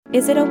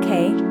Is it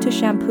okay to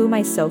shampoo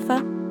my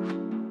sofa?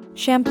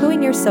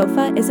 Shampooing your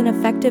sofa is an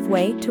effective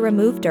way to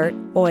remove dirt,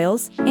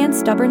 oils, and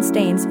stubborn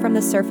stains from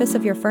the surface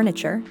of your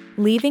furniture,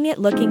 leaving it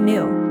looking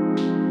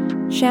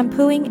new.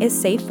 Shampooing is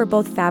safe for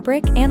both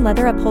fabric and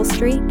leather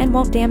upholstery and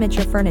won't damage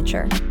your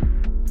furniture.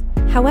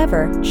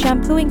 However,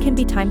 shampooing can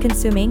be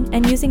time-consuming,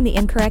 and using the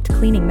incorrect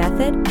cleaning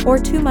method, or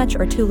too much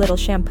or too little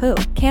shampoo,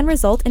 can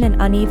result in an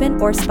uneven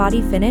or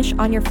spotty finish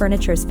on your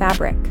furniture's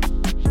fabric.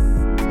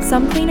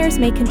 Some cleaners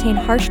may contain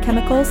harsh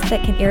chemicals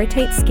that can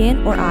irritate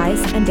skin or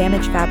eyes and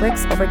damage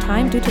fabrics over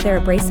time due to their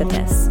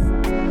abrasiveness.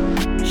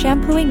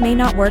 Shampooing may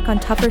not work on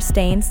tougher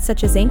stains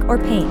such as ink or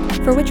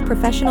paint, for which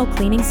professional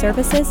cleaning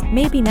services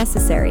may be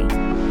necessary.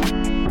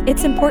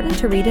 It's important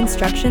to read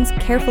instructions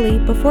carefully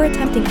before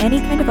attempting any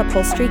kind of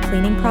upholstery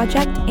cleaning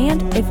project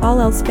and, if all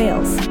else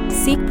fails,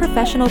 seek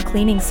professional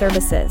cleaning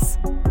services.